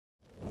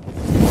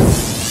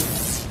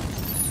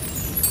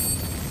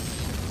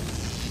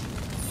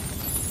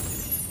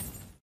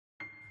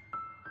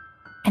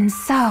And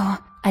so,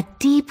 a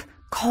deep,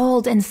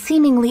 cold, and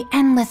seemingly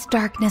endless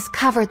darkness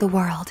covered the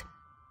world.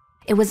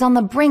 It was on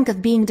the brink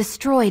of being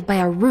destroyed by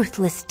a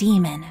ruthless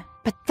demon.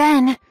 But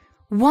then,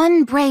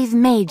 one brave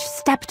mage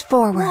stepped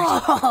forward.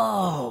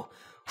 Whoa!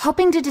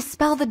 Hoping to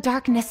dispel the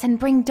darkness and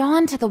bring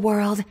dawn to the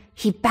world,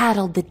 he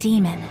battled the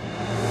demon.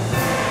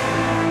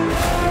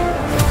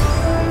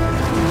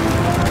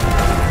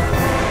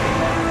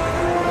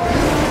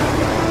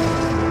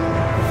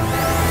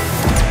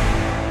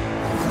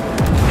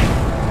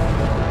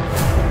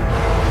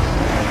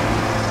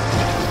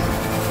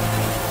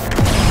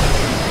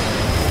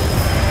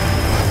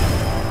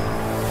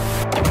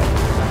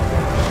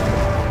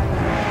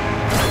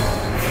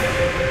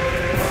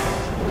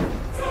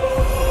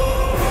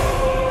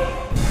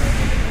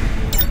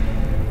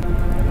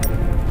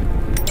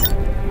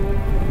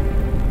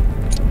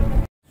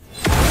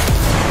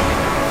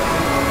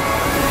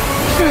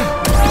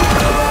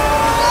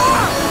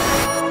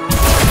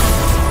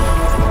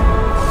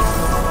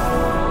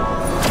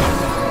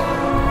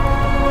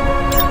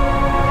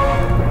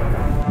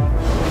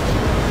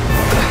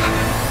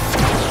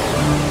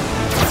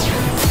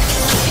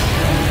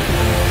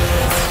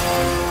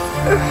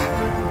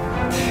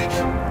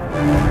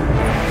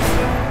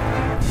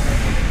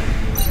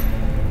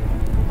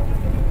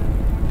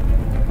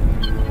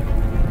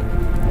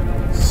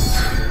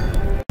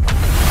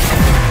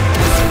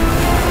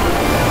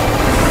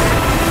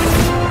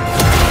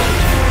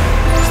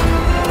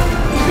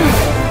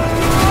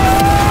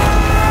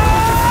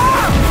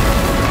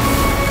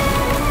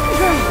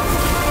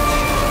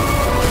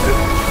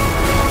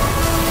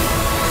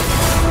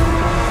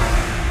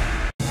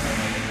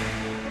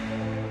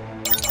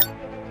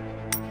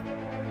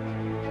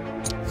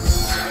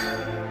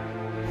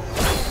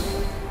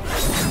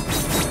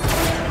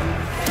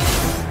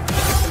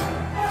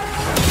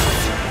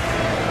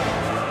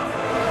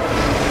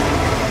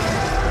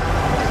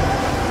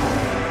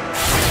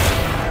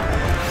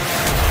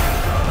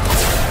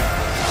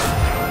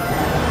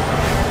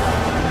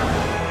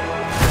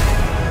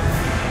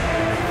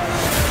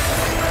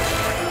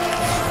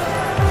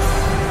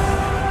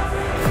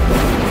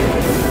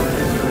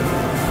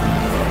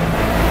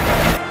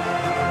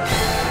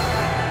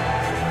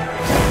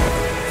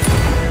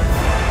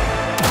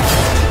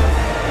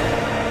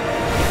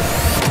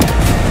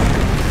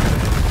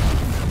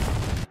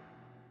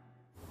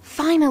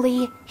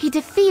 Finally, he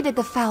defeated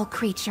the foul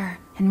creature,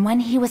 and when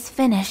he was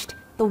finished,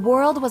 the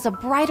world was a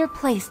brighter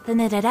place than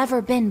it had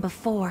ever been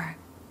before.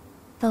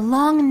 The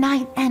long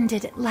night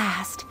ended at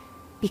last,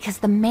 because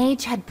the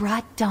mage had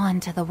brought dawn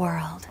to the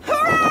world.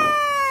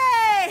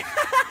 Hooray!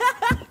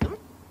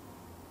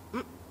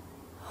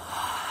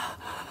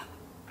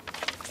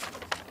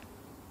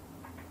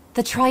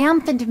 The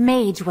triumphant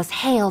mage was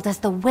hailed as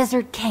the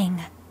Wizard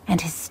King,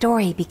 and his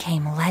story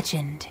became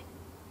legend.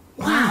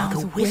 Wow,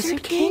 the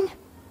Wizard King?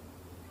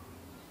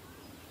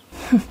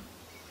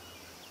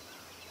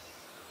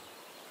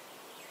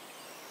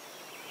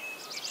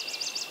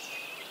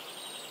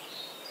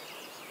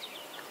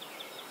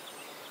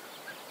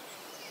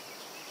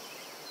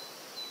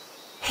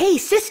 Hey,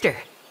 sister!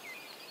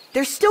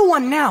 There's still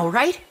one now,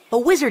 right? A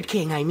Wizard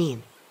King, I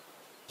mean.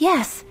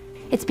 Yes,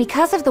 it's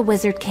because of the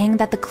Wizard King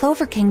that the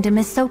Clover Kingdom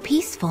is so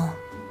peaceful.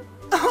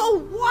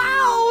 Oh,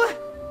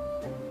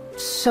 wow!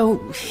 So,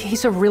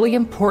 he's a really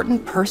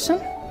important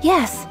person?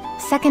 Yes,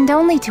 second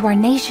only to our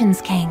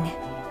nation's king.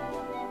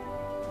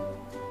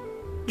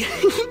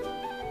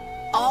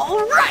 All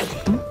right!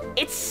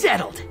 It's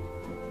settled.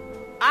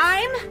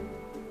 I'm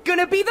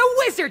gonna be the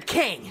Wizard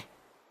King!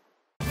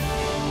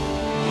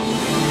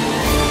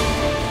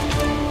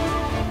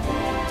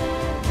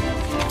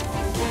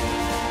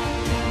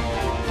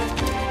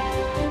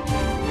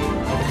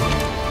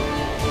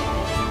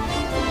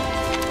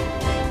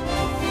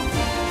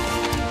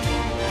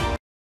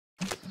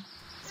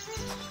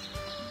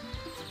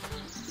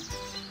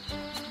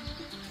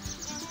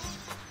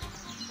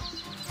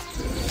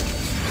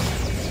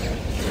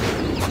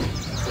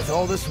 With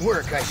all this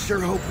work, I sure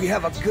hope we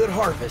have a good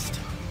harvest.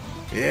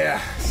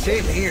 Yeah,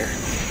 same here.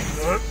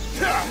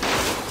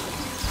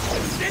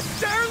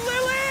 Sister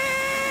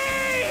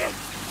Lily!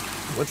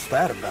 What's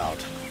that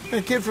about?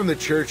 A kid from the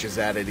church is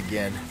at it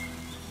again.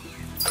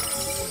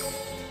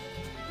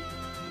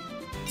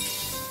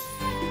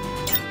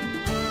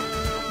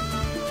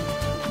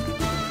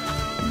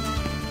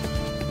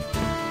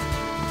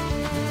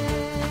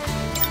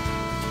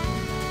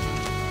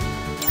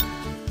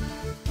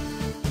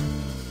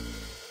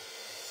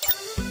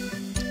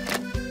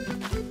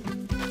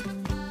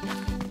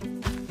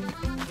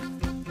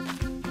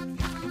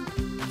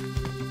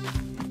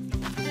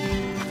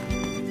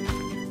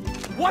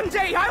 One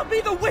day I'll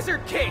be the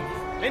Wizard King,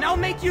 and I'll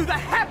make you the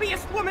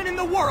happiest woman in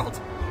the world.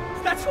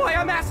 That's why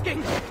I'm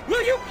asking,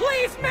 will you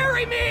please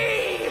marry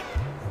me?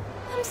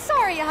 I'm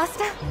sorry,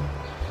 Asta.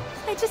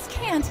 I just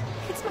can't.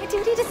 It's my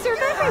duty to serve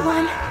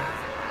everyone.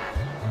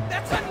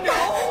 That's a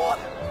no!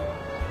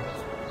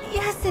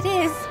 Yes, it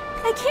is.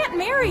 I can't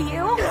marry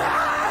you.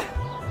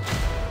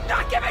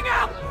 Not giving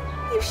up!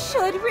 You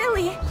should,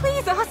 really.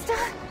 Please, Asta.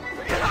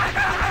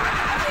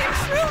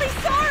 Keep truly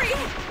sorry!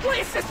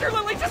 Please, Sister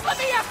Lily, just let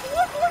me ask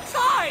one more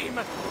time!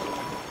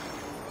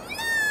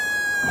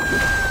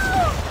 No!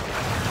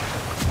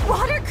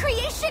 Water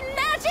creation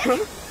magic! Huh?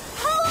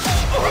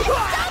 Holy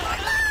fist of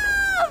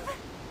love!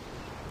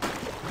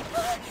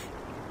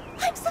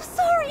 I'm so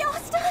sorry,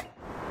 Asta!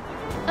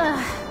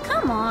 Ugh,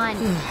 come on.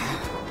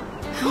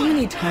 How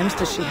many times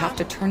does she have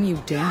to turn you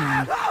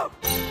down?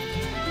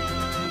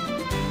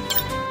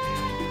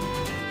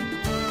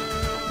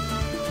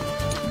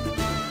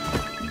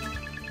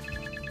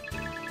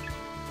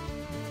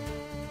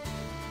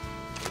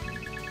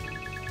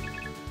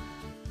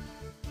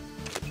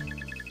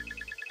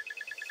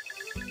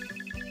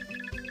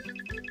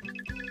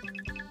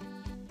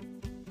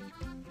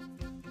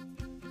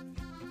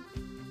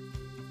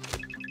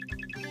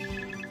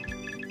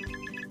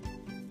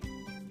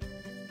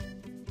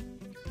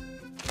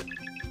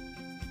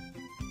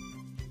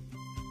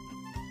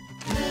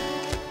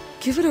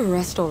 Give it a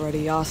rest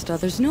already, Asta.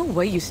 There's no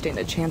way you stand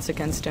a chance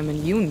against him,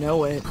 and you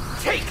know it.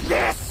 Take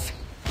this!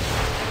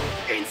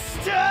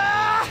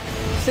 Insta!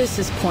 This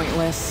is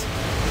pointless.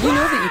 You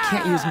know that you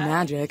can't use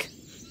magic.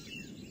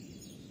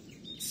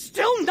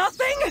 Still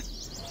nothing?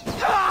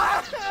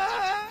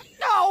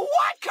 No,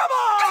 what? Come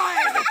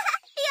on!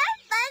 You're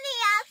funny,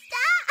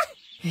 Asta!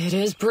 It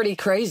is pretty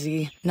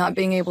crazy, not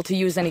being able to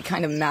use any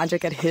kind of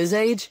magic at his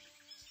age.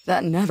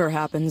 That never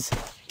happens.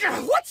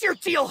 What's your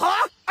deal,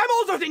 huh? I'm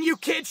older than you,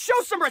 kid. Show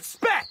some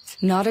respect!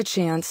 Not a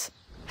chance.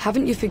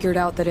 Haven't you figured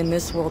out that in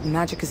this world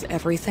magic is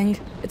everything?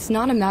 It's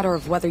not a matter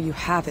of whether you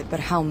have it, but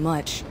how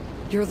much.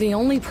 You're the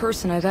only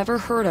person I've ever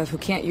heard of who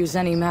can't use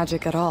any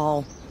magic at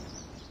all.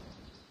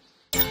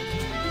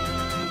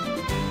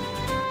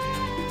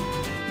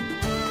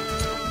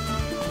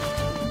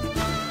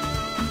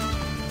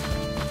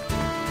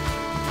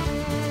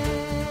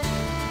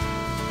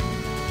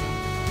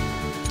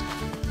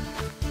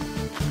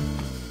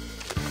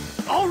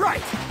 All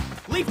right,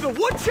 leave the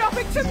wood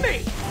chopping to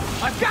me.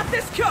 I've got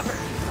this covered.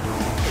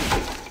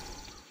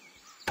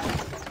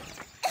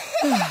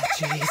 Oh,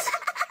 jeez.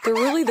 They're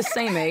really the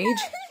same age?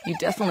 You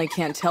definitely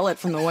can't tell it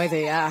from the way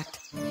they act.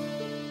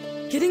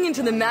 Getting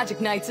into the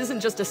Magic Knights isn't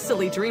just a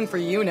silly dream for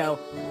Yuno.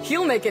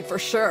 He'll make it for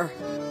sure.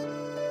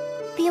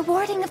 The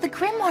awarding of the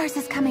grimoires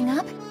is coming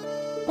up.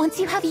 Once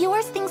you have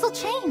yours, things will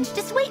change.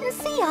 Just wait and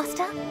see,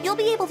 Asta. You'll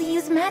be able to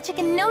use magic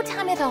in no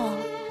time at all.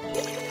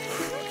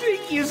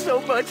 Thank you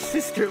so much,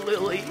 Sister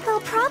Lily.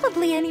 Well,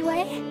 probably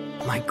anyway.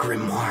 My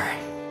grimoire.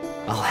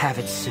 I'll have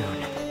it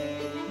soon.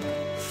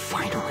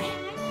 Finally.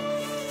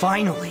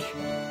 Finally.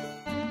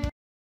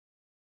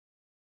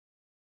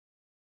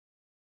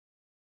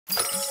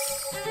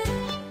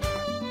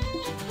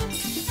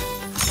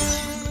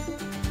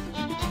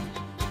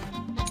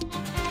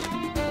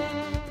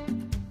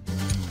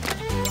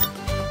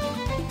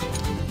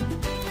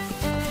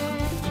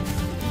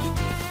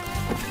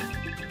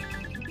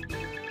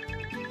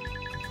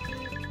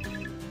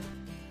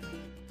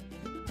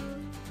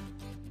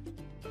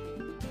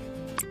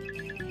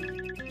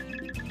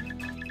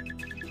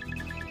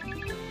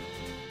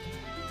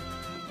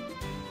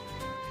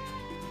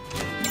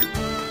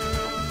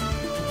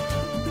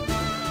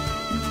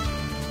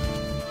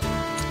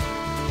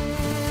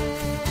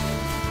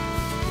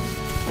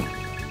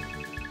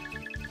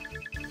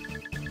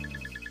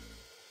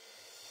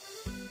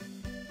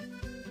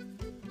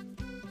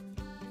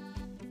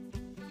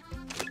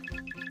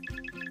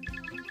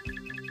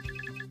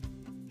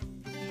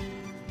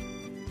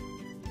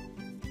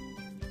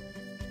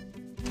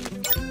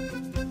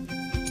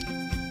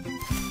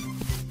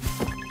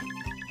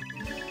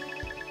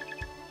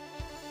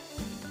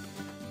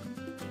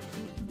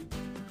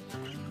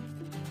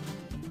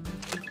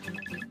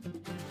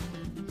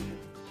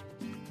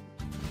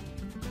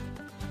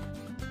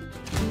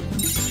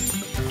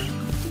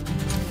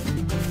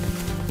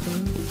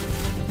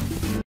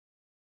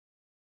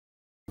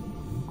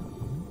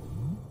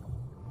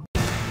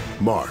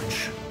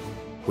 March,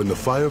 when the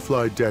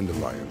firefly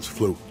dandelions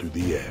float through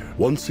the air.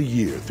 Once a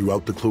year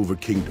throughout the Clover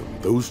Kingdom,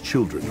 those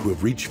children who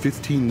have reached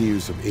 15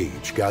 years of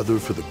age gather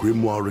for the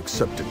Grimoire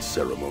Acceptance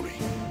Ceremony,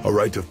 a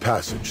rite of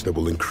passage that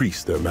will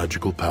increase their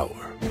magical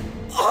power.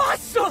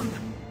 Awesome!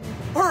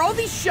 Are all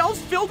these shelves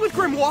filled with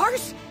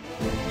grimoires?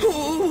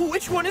 Ooh,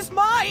 which one is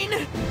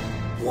mine?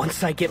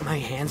 Once I get my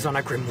hands on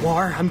a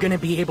grimoire, I'm gonna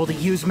be able to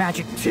use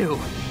magic too.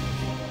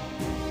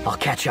 I'll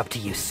catch up to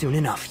you soon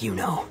enough, you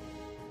know.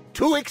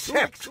 To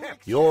accept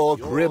your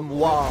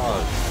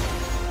grimoires.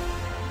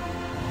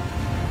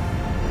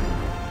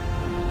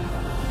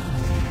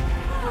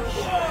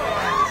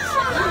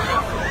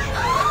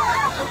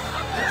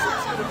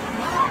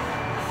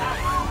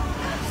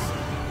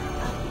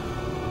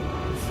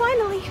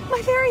 Finally,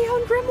 my very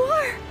own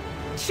grimoire!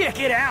 Check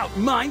it out!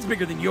 Mine's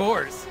bigger than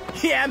yours.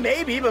 Yeah,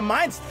 maybe, but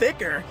mine's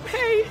thicker.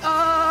 Hey,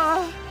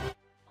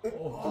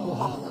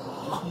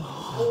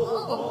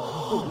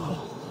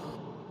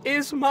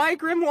 is my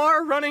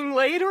grimoire running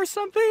late or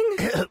something?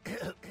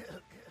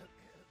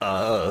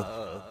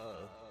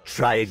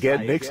 Try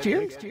again next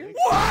year?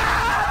 What?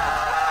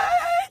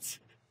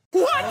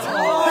 What?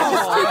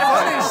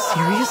 Oh,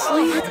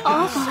 Seriously? That's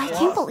awful. I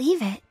can't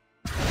believe it.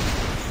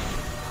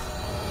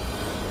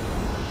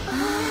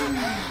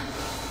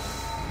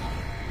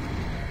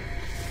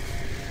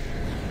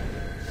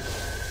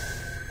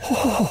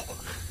 Oh,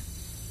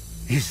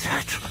 is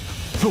that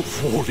the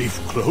four-leaf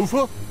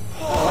clover?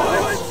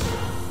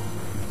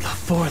 The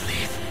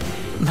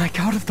four-leaf, like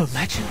out of the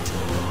legend.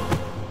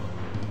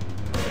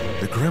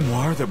 The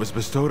grimoire that was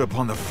bestowed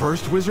upon the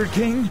first Wizard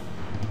King?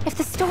 If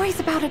the stories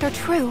about it are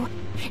true,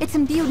 it's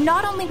imbued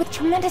not only with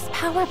tremendous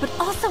power, but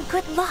also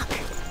good luck.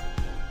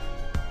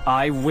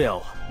 I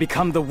will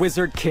become the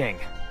Wizard King.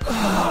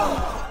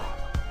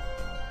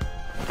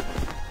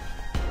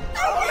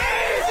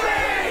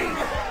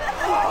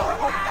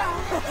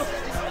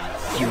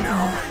 You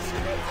know,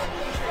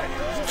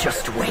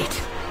 just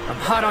wait. I'm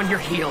hot on your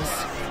heels.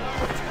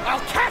 I'll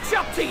catch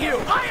up to you!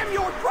 I am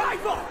your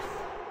rival!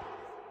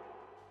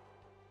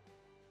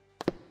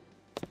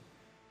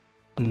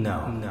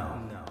 No.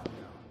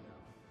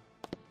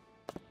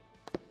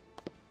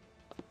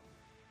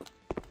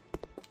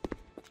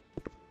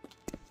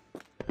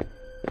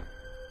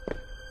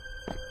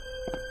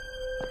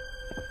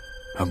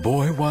 A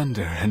boy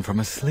wonder, and from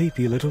a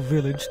sleepy little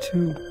village,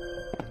 too.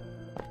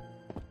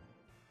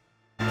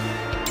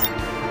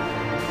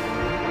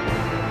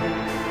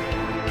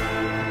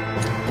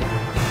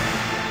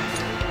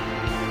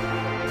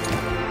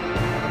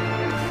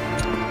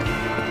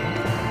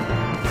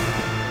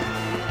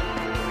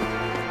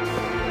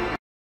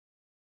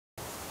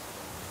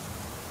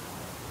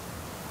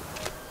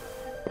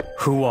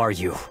 Who are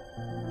you?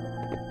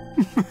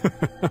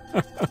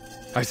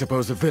 I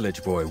suppose a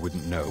village boy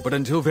wouldn't know, but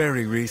until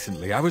very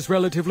recently, I was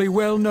relatively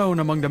well known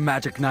among the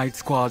Magic Knight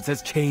squads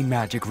as Chain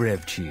Magic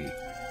Revchi.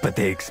 But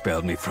they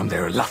expelled me from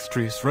their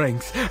illustrious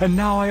ranks, and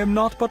now I am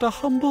not but a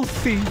humble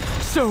thief.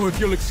 So if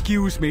you'll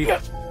excuse me,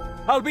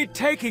 I'll be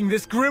taking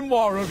this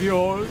grimoire of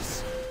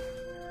yours.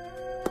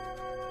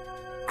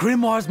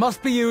 Grimoires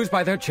must be used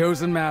by their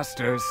chosen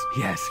masters.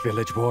 Yes,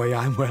 village boy,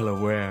 I'm well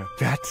aware.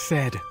 That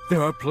said,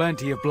 there are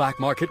plenty of black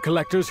market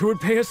collectors who would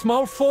pay a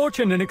small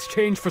fortune in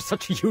exchange for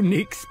such a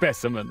unique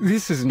specimen.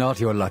 This is not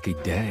your lucky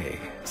day.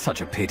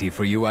 Such a pity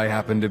for you I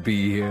happen to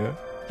be here.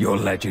 Your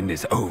legend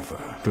is over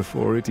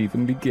before it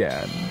even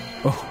began.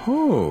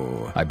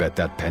 Oh, I bet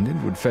that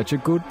pendant would fetch a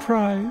good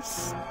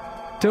price.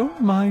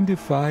 Don't mind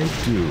if I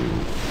do.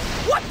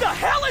 What the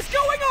hell is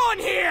going on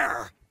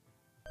here?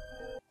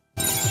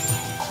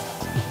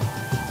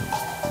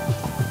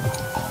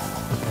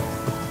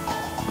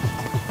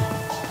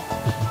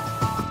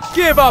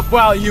 Give up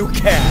while you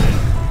can!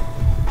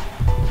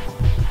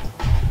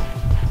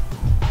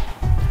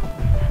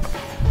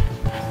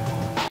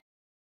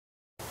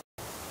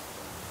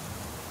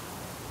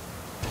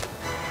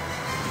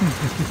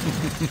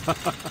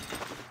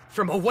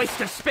 From a waste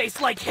of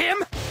space like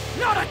him?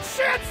 Not a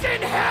chance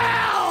in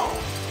hell!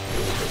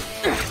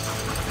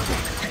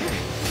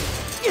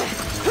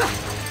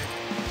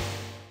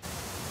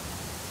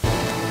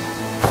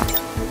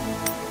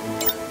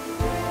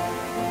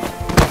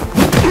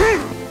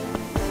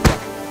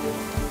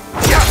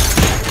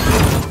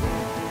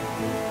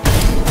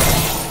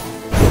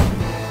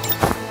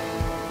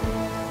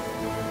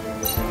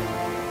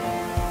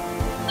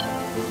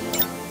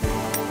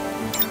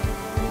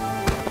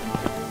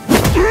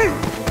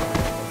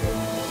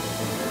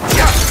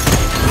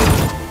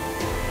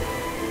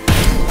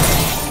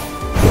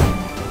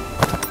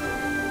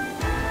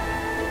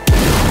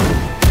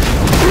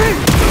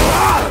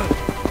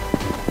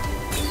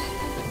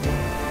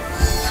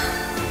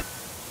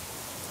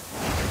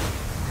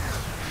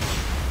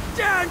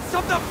 Dance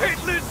of the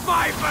Pitless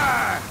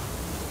Viper!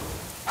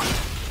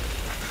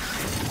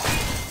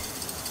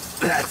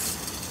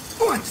 That's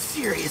one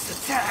serious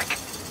attack.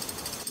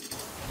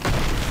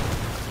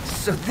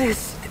 So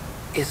this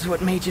is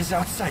what mages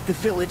outside the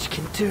village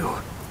can do.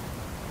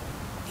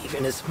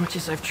 Even as much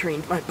as I've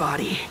trained my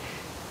body,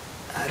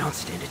 I don't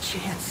stand a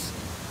chance.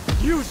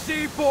 You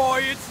see,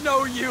 boy, it's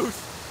no use!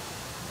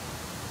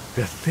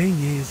 The thing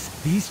is,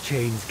 these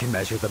chains can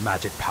measure the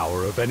magic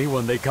power of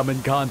anyone they come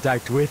in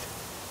contact with.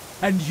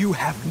 And you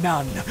have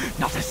none,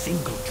 not a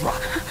single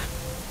drop.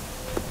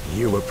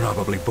 You were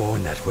probably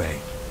born that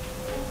way.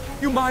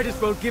 You might as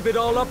well give it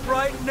all up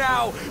right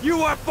now. You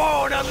were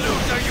born a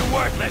loser, you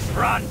worthless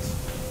runt!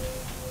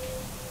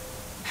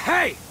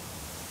 Hey!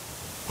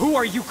 Who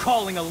are you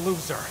calling a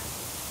loser?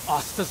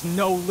 Asta's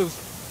no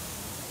loser.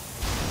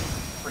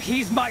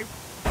 He's my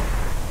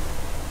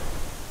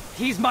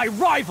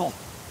rival!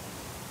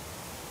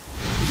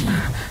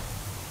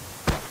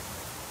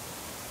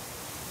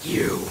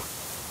 You!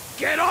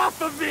 Get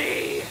off of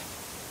me!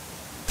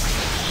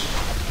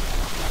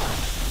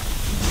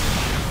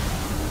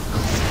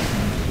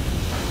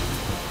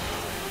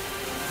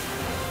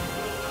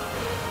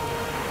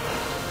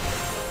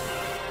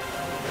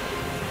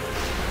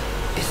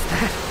 Is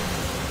that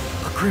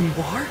a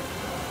grimoire?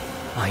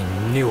 I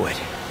knew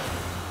it.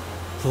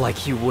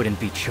 Like you wouldn't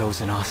be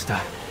chosen, Asta.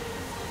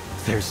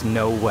 There's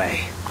no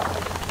way.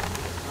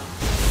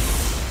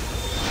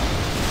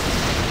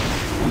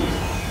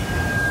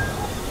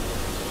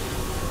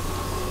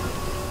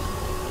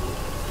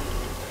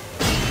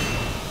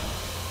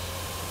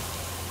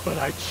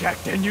 I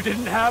checked and you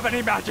didn't have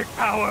any magic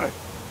power!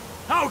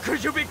 How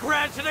could you be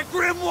granted a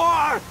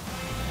grimoire?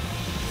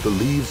 The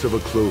leaves of a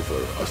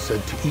clover are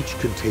said to each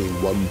contain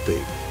one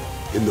thing.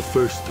 In the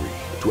first three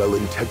dwell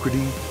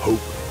integrity, hope,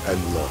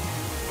 and love.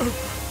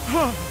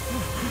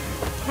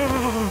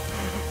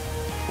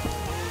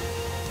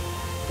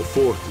 The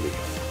fourth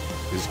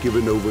leaf is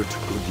given over to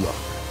good luck.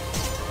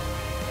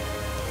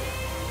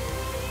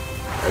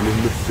 And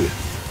in the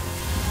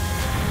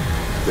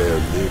fifth, there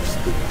lives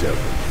the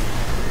devil.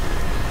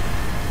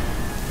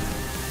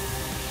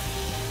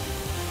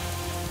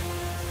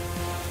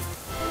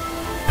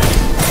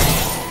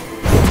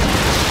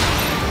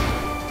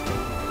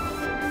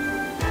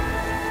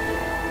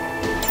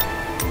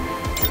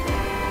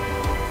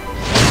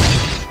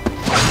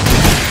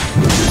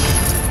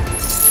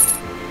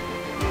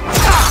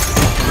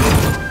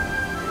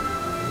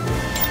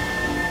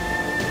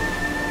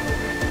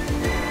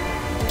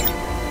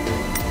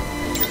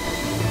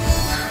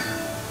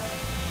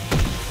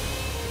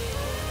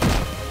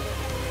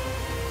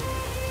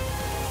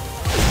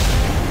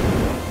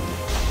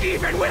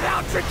 Even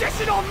without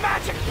traditional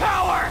magic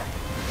power,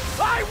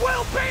 I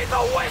will be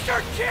the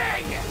Wizard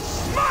King!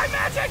 My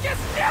magic is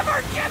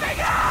never giving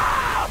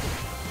up!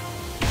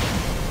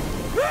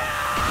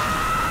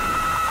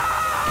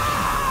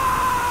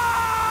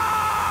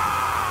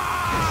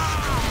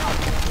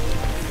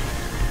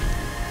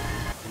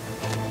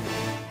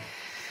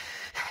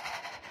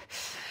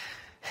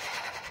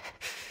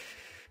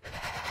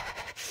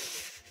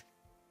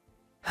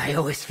 I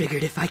always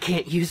figured if I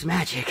can't use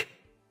magic,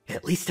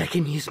 at least I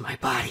can use my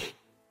body.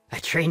 I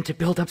trained to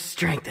build up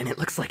strength, and it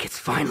looks like it's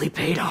finally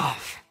paid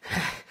off.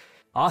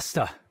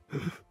 Asta.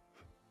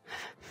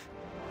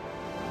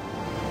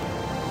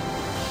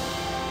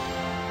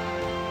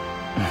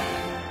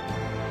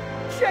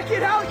 Check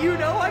it out, you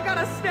know, I got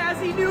a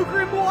snazzy new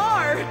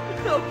grimoire!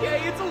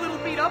 Okay, it's a little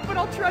beat up, but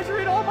I'll treasure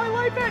it all my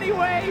life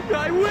anyway!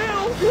 I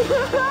will!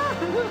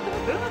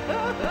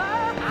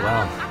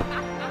 Well,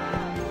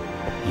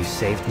 you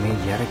saved me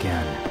yet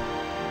again.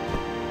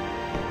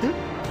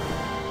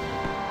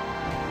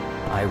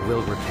 I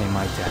will repay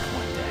my debt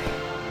one day.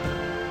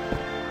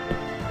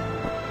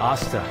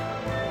 Asta,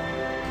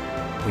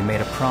 we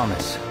made a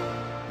promise.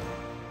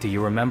 Do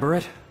you remember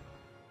it?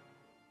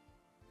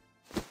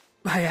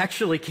 I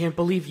actually can't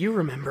believe you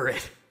remember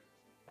it.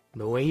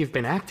 The way you've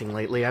been acting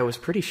lately, I was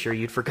pretty sure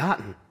you'd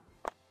forgotten.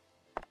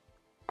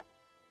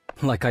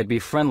 Like I'd be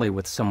friendly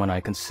with someone I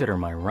consider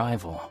my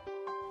rival.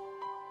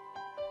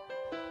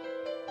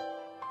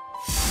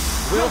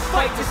 We'll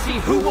fight to see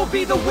who will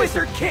be the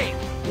Wizard King,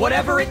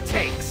 whatever it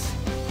takes!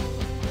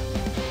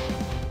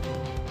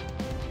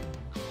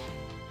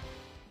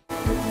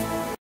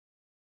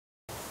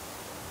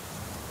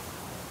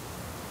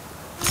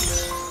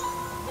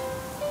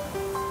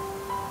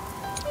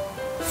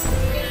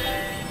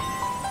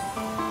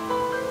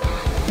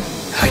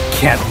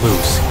 Can't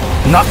lose.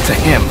 Not to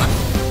him.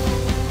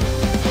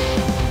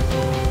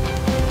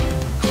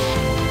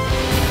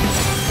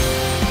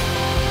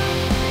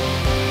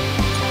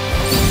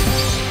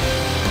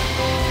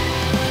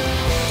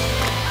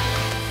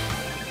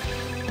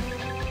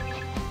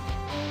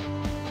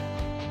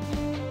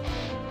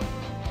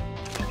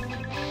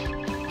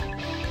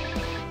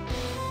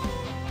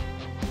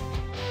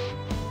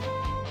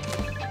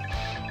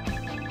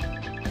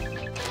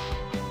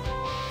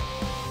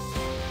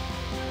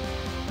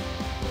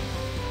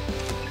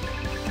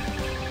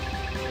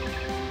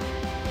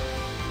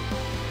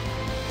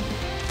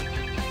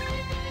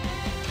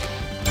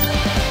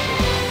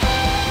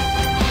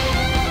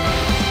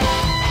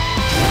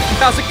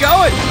 How's it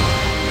going?